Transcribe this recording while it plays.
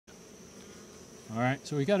All right,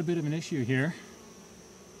 so we got a bit of an issue here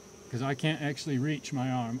because I can't actually reach my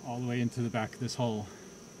arm all the way into the back of this hole.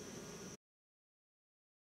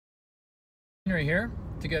 Henry here,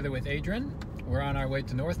 together with Adrian. We're on our way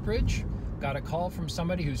to Northbridge. Got a call from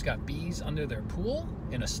somebody who's got bees under their pool,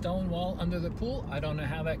 in a stone wall under the pool. I don't know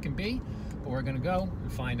how that can be, but we're gonna go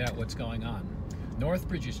and find out what's going on.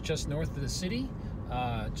 Northbridge is just north of the city,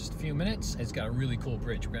 just a few minutes. It's got a really cool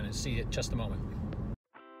bridge. We're gonna see it in just a moment.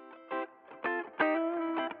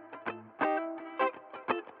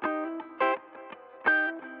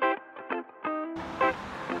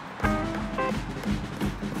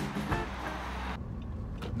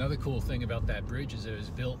 Another cool thing about that bridge is it was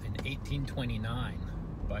built in 1829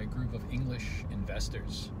 by a group of English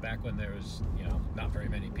investors back when there was, not very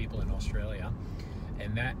many people in Australia.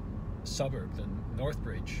 And that suburb, the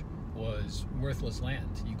Northbridge, was worthless land.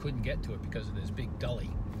 You couldn't get to it because of this big gully.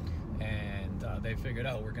 And they figured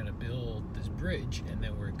out, we're going to build this bridge and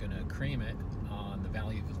then we're going to cream it on the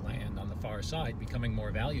value of the land on the far side, becoming more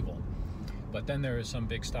valuable. But then there was some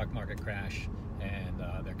big stock market crash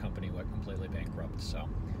and their company went completely bankrupt, so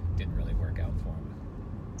it didn't really work out for them.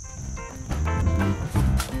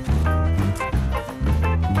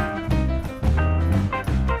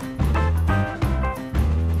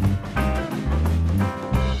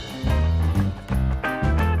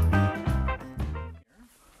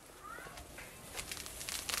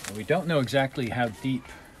 We don't know exactly how deep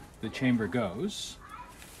the chamber goes,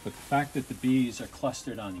 but the fact that the bees are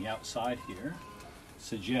clustered on the outside here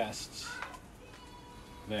suggests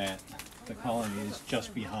that the colony is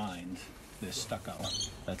just behind this stucco.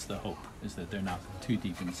 That's the hope, is that they're not too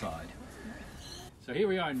deep inside. So here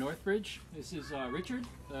we are in Northbridge. This is Richard,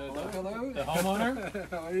 Hello. the homeowner.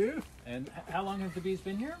 How are you? And how long have the bees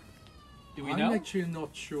been here? Do we know? I'm actually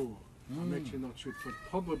not sure. I'm actually not sure, but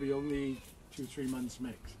probably only 2-3 months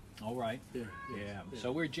max. All right. Yeah.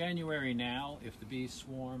 So we're January now. If the bees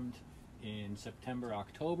swarmed in September,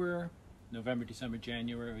 October, November, December,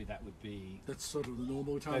 January, that would be... That's sort of the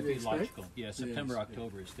normal time. That'd you be expect? logical. Yeah, September, Yes,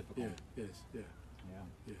 October is typical. Yeah.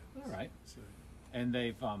 Yeah. All right. So, And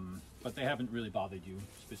they've, but they haven't really bothered you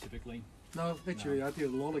specifically? no, actually, I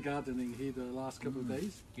did a lot of gardening here the last couple of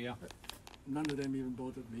days. Yeah. None of them even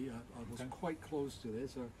bothered me. I was Okay. quite close to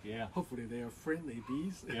this, so Yeah. hopefully they are friendly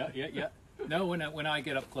bees. Yeah. No, when I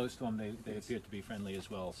get up close to them, they appear to be friendly as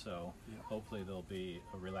well. So Yeah. hopefully they'll be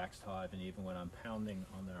a relaxed hive, and even when I'm pounding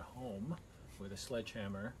on their home with a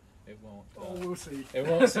sledgehammer, it won't. We'll see. It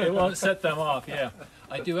won't set them off. Yeah.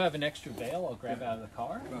 I do have an extra veil. I'll grab out of the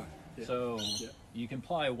car. Right. Yeah. So you can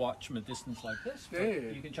apply a watch from a distance like this, but Yeah.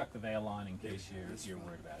 you can chuck the veil on in case that's you're fine.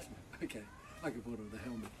 worried about it. Okay, I can put on the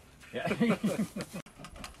helmet. Yeah.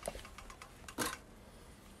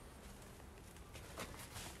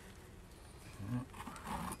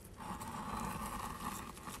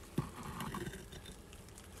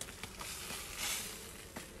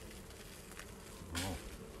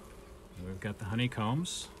 We've got the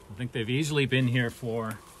honeycombs. I think they've easily been here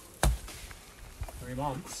for 3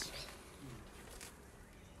 months.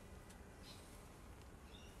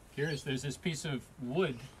 There's this piece of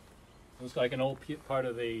wood. Looks like an old part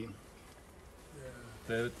of the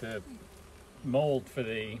mold for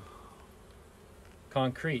the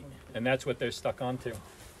concrete, and that's what they're stuck onto.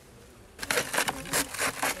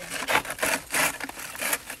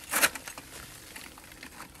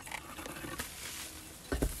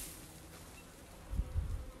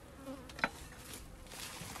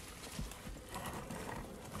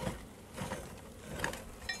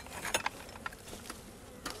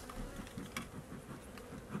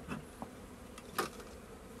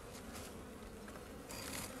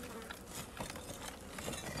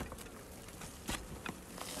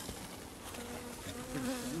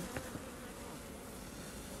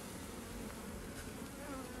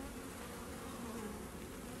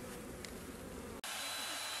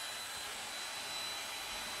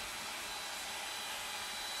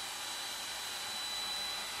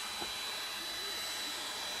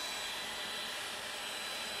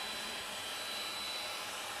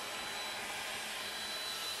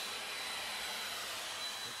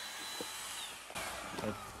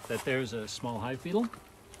 That there's a small hive beetle.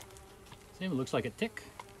 See, it looks like a tick.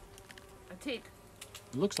 A tick?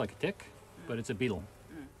 It looks like a tick, but it's a beetle.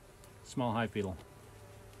 Small hive beetle.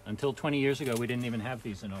 Until 20 years ago, we didn't even have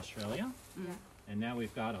these in Australia. And now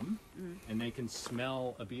we've got them. And they can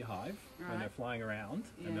smell a beehive when they're flying around,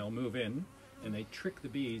 and they'll move in, and they trick the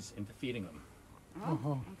bees into feeding them.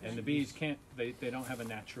 Okay. And the bees can't, they don't have a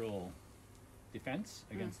natural defense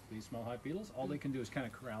against these small hive beetles. All they can do is kind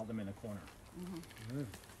of corral them in a corner.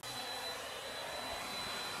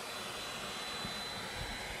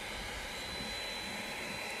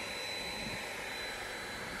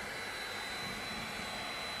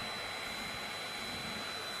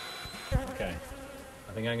 Okay,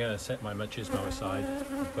 I think I'm gonna set my machismo aside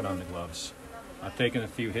and put on the gloves. I've taken a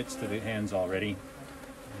few hits to the hands already,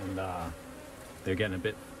 and they're getting a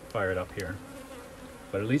bit fired up here.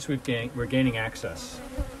 But at least we're gaining access.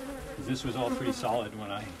 This was all pretty solid when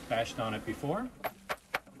I bashed on it before.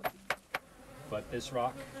 But this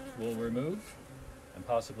rock we'll remove, and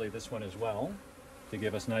possibly this one as well, to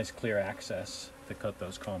give us nice clear access to cut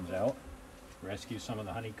those combs out, rescue some of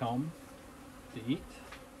the honeycomb to eat,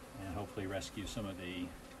 and hopefully rescue some of the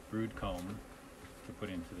brood comb to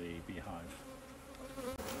put into the beehive.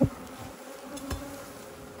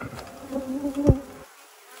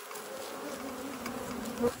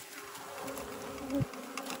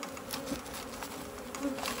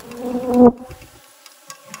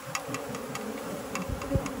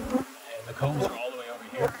 And the combs are all the way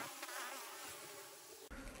over here.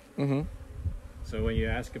 Mm-hmm. So when you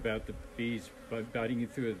ask about the bees biting you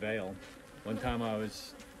through a veil, one time I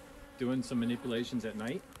was doing some manipulations at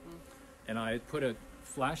night, and I had put a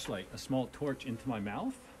flashlight, a small torch, into my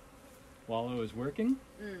mouth while I was working,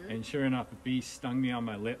 and sure enough, a bee stung me on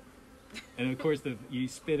my lip. And of course, you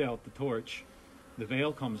spit out the torch, the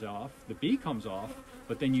veil comes off, the bee comes off,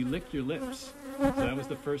 but then you lick your lips. So that was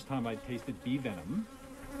the first time I tasted bee venom,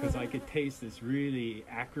 because I could taste this really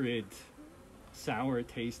acrid, sour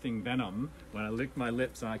tasting venom when I licked my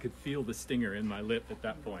lips, and I could feel the stinger in my lip at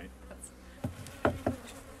that point.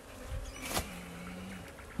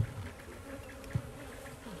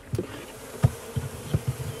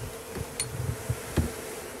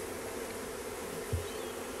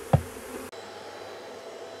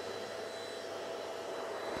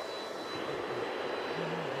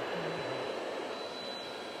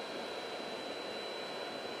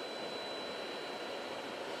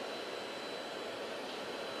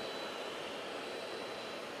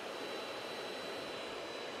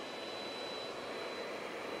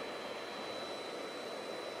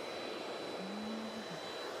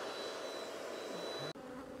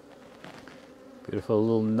 Beautiful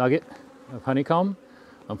little nugget of honeycomb.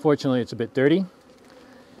 Unfortunately, it's a bit dirty.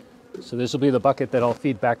 So this will be the bucket that I'll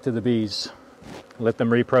feed back to the bees. Let them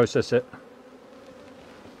reprocess it.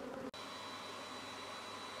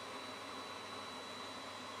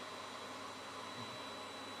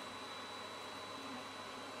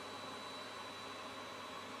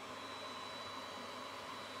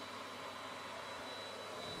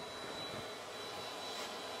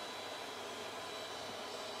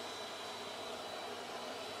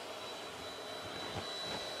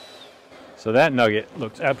 So that nugget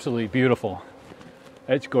looks absolutely beautiful.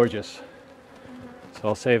 It's gorgeous. So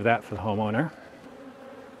I'll save that for the homeowner.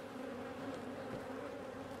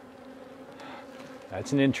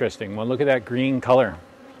 That's an interesting one. Look at that green color.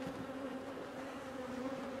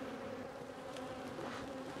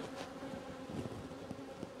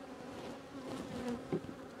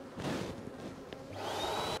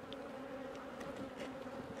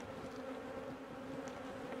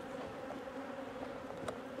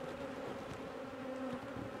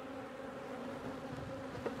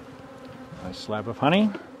 Nice slab of honey.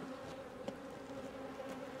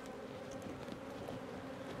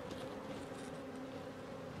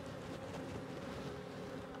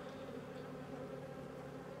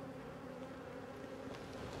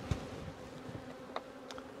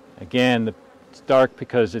 Again, it's dark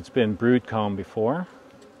because it's been brood comb before.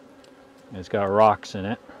 It's got rocks in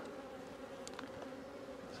it,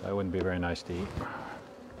 so that wouldn't be very nice to eat.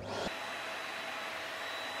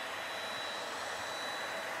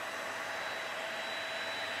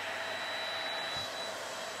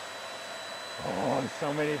 Oh,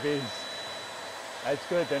 so many bees. That's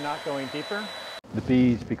good, they're not going deeper. The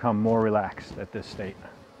bees become more relaxed at this state.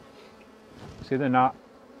 See, they're not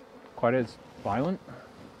quite as violent.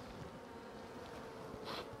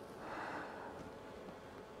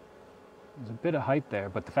 There's a bit of height there,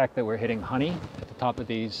 but the fact that we're hitting honey at the top of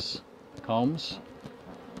these combs,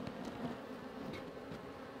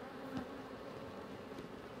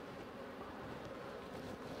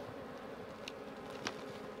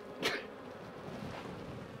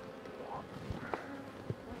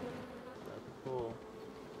 Cool.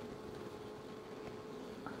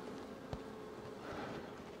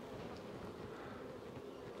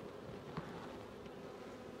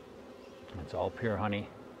 it's all pure honey.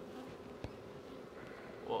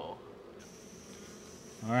 Whoa.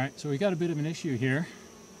 All right, so we got a bit of an issue here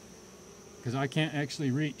because I can't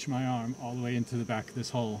actually reach my arm all the way into the back of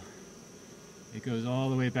this hole. It goes all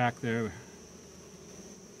the way back there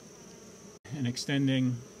and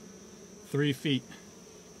extending 3 feet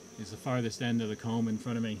is the farthest end of the comb in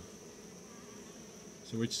front of me.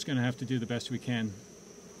 So we're just gonna have to do the best we can.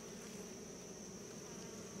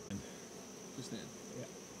 Just in. Yeah.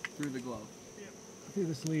 Through the glove. Through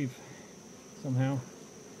the sleeve somehow.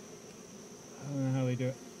 I don't know how they do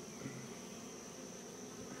it.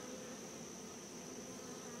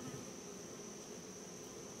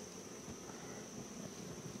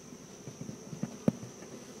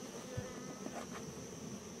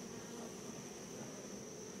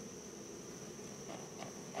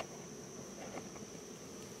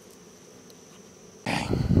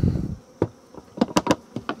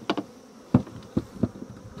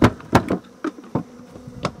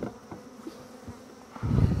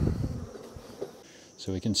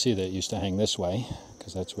 So we can see that it used to hang this way,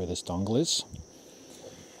 because that's where this dongle is.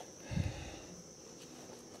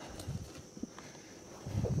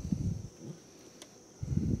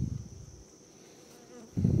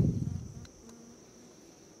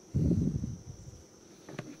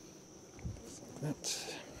 That.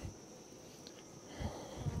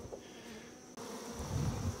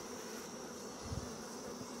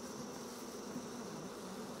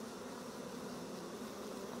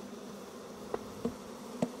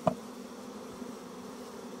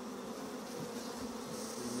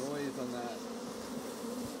 Noise on that.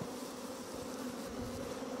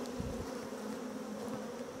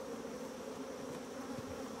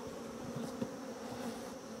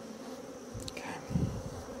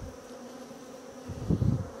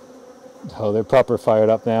 Oh, they're proper fired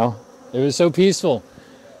up now. It was so peaceful.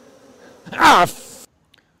 Ah!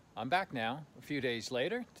 I'm back now, a few days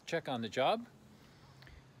later, to check on the job.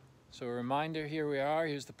 So a reminder, here we are,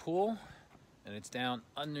 here's the pool, and it's down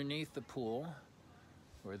underneath the pool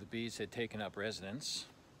where the bees had taken up residence.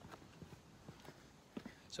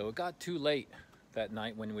 So it got too late that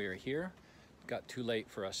night when we were here. It got too late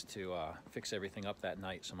for us to fix everything up that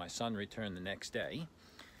night, so my son returned the next day.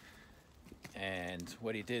 And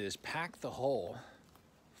what he did is pack the hole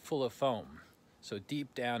full of foam. So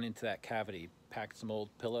deep down into that cavity, packed some old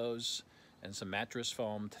pillows and some mattress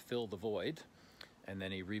foam to fill the void. And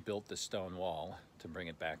then he rebuilt the stone wall to bring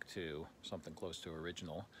it back to something close to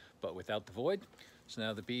original, but without the void. So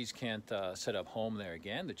now the bees can't set up home there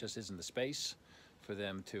again. There just isn't the space for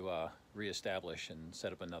them to reestablish and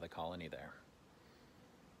set up another colony there.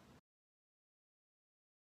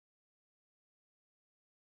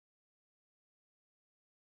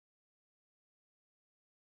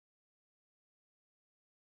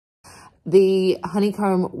 The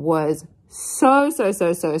honeycomb was so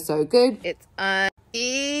good. It's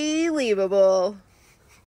unbelievable.